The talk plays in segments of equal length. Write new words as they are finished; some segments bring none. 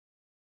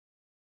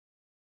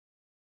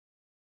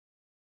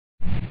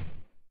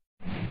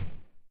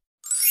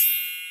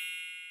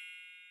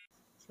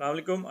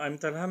Assalamualaikum, I'm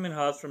Talha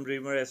Minhas from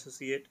Dreamer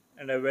Associate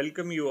and I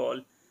welcome you all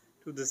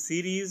to the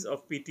series of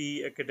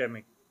PTE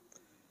Academic.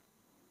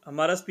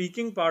 हमारा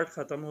speaking part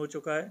ख़त्म हो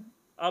चुका है.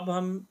 अब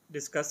हम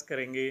डिस्कस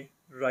करेंगे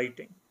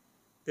writing.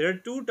 There are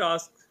two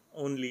tasks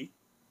only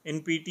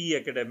in PTE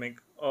Academic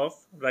of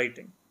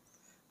writing.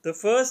 The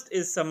first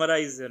is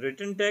summarize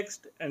written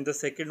text and the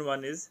second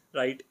one is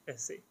write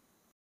essay.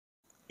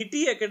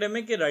 PTE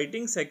Academic के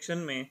writing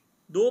section में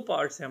दो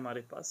पार्ट्स हैं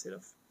हमारे पास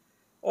सिर्फ,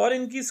 और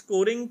इनकी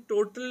स्कोरिंग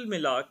टोटल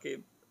मिला के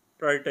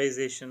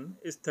prioritisation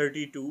is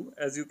 32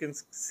 as you can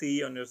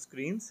see on your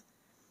screens.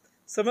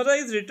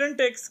 Summarise written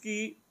text की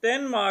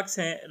 10 मार्क्स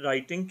हैं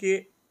राइटिंग के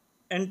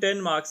एंड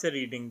 10 मार्क्स है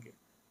रीडिंग के,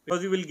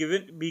 because you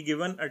will be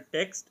given a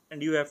text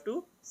and you have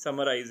to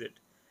summarise it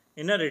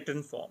in a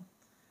written form,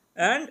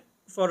 and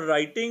for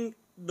writing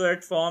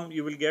that form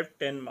you will get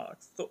 10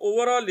 marks. तो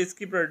overall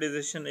इसकी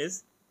prioritisation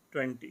is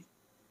 20.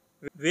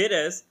 Where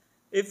as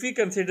if we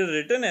consider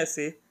written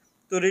ऐसे,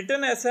 तो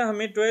written ऐसा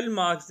हमें 12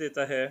 marks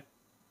देता है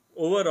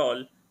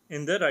overall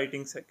in the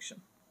writing section.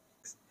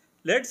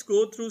 Let's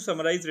go through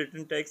summarise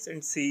written text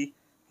and see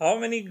how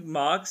many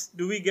marks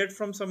do we get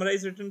from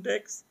summarise written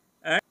text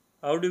and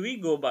how do we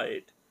go bye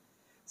it.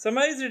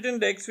 Summarise written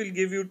text will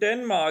give you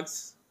 10 marks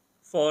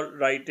for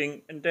writing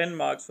and 10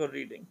 marks for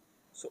reading.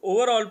 So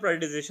overall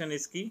prioritisation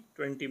इसकी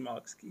 20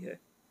 marks की है.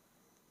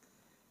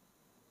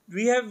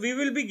 We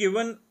will be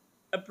given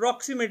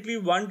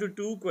approximately 1 to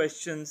 2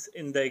 questions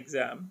in the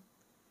exam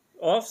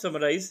of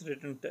summarized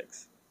written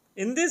text.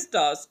 In this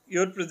task,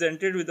 you are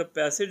presented with a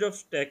passage of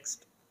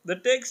text. The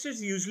text is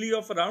usually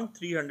of around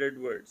 300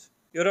 words.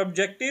 Your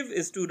objective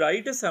is to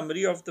write a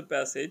summary of the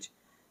passage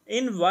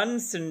in one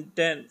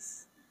sentence.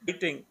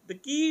 The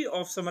key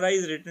of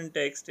summarized written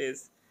text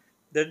is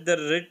that the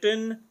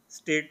written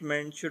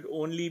statement should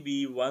only be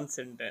one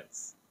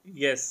sentence.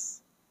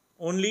 Yes,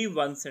 only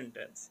one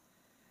sentence.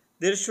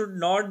 There should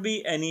not be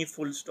any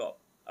full stop.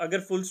 Agar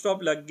full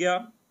stop lag gaya,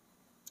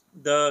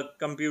 the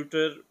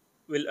computer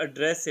will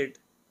address it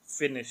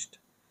finished.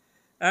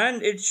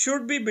 And it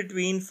should be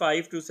between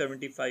 5 to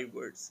 75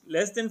 words.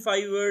 Less than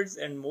 5 words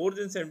and more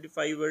than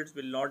 75 words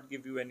will not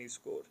give you any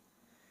score.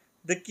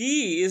 The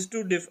key is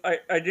to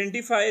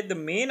identify the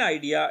main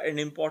idea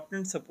and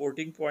important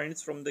supporting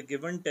points from the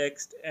given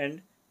text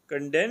and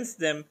condense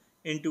them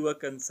into a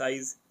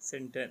concise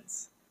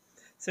sentence.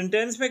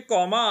 Sentence में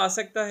comma आ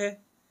सकता है,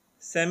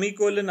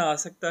 semicolon आ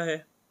सकता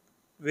है,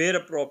 where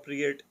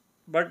appropriate,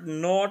 but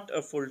not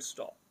a full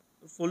stop.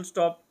 Full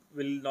stop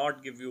will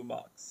not give you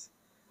marks.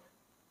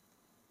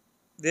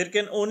 There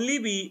can only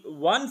be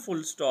one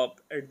full stop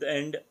at the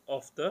end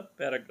of the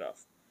paragraph.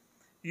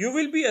 You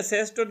will be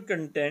assessed on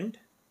content,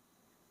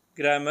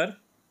 grammar,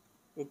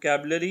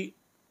 vocabulary,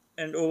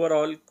 and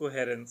overall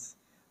coherence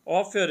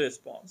of your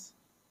response.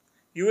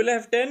 You will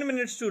have 10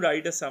 minutes to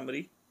write a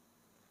summary.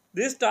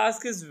 This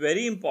task is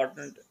very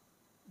important,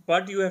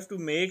 but you have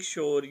to make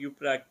sure you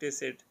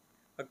practice it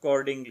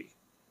accordingly.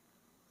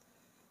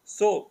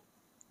 So,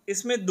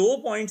 इसमें 2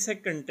 points हैं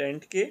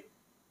content के,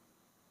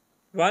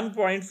 1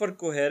 point for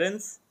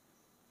coherence,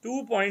 2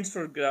 points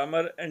for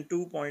grammar and 2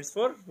 points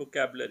for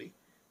vocabulary.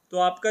 तो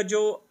आपका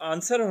जो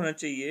answer होना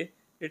चाहिए,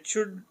 it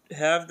should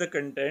have the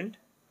content,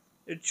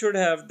 it should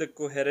have the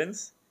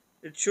coherence,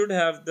 it should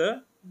have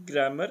the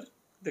grammar,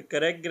 the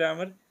correct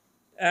grammar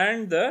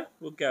and the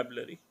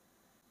vocabulary.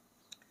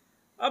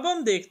 अब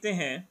हम देखते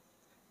हैं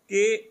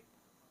कि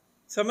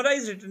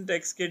समराइज रिटन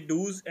टेक्स्ट के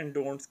डूज एंड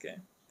डोंट्स क्या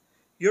हैं.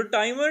 Your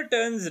timer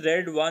turns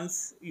red once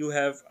you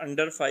have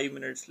under 5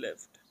 minutes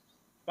left.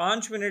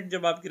 5 minute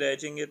जब आपके रह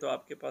जाएंगे तो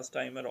आपके पास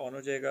टाइमर ऑन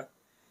हो जाएगा.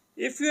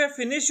 If you have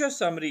finished your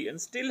summary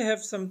and still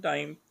have some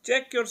time,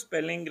 check your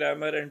spelling,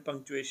 grammar and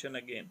punctuation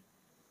again.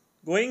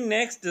 Going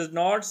next does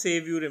not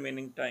save you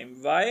remaining time.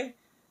 Why?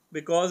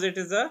 Because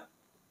it is a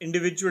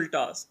individual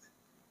task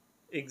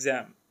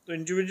exam.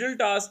 तो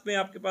individual task में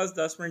आपके पास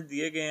 10 minute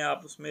दिए गए हैं,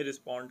 आप उसमें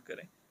respond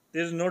करें.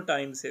 There is no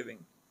time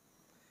saving.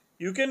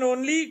 You can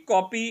only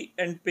copy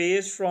and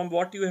paste from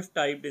what you have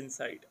typed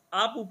inside.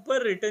 आप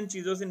ऊपर रिटन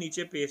चीज़ों से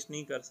नीचे पेस्ट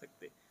नहीं कर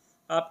सकते.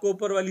 आपको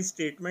ऊपर वाली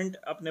स्टेटमेंट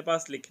अपने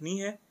पास लिखनी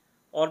है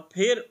और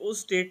फिर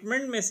उस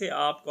स्टेटमेंट में से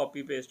आप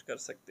कॉपी पेस्ट कर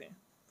सकते हैं.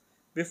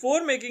 Before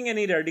making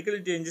any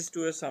radical changes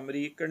to a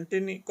summary,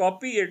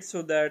 copy it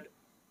so that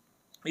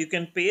you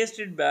can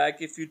paste it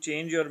back if you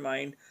change your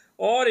mind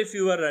or if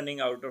you are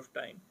running out of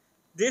time.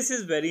 This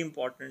is very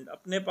important.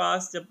 अपने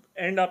पास जब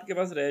and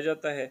आपके पास रह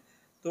जाता है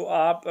तो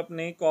आप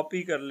अपने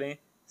copy कर लें,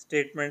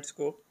 स्टेटमेंट्स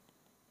को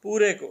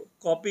पूरे को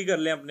कॉपी कर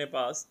लें अपने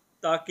पास,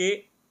 ताकि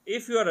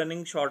if you are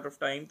running short of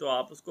time तो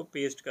आप उसको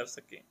पेस्ट कर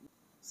सकें.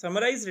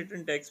 समराइज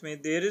रिटन टेक्स्ट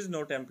में there is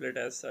no template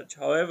as such.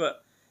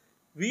 However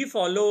we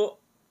follow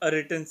a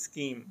written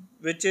scheme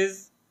which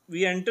is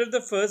we enter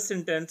the first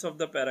sentence of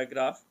the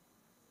paragraph,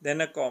 then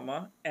a comma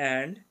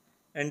and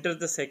enter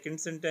the second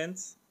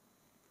sentence.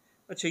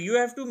 अच्छा, you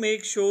have to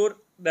make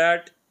sure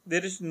that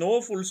there is no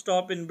full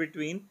stop in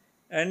between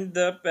and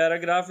the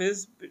paragraph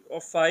is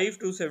of 5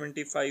 to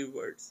 75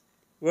 words.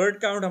 Word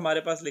count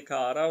हमारे पास लिखा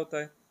आ रहा होता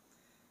है.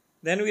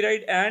 Then we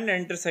write and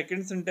enter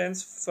second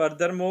sentence.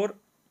 Furthermore,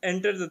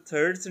 enter the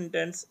third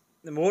sentence,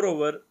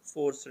 moreover,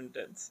 fourth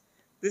sentence.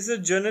 This is a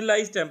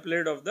generalized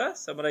template of the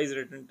summarized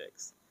written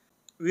text.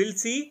 We'll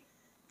see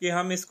कि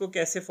हम इसको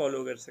कैसे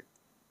follow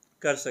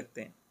कर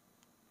सकते हैं.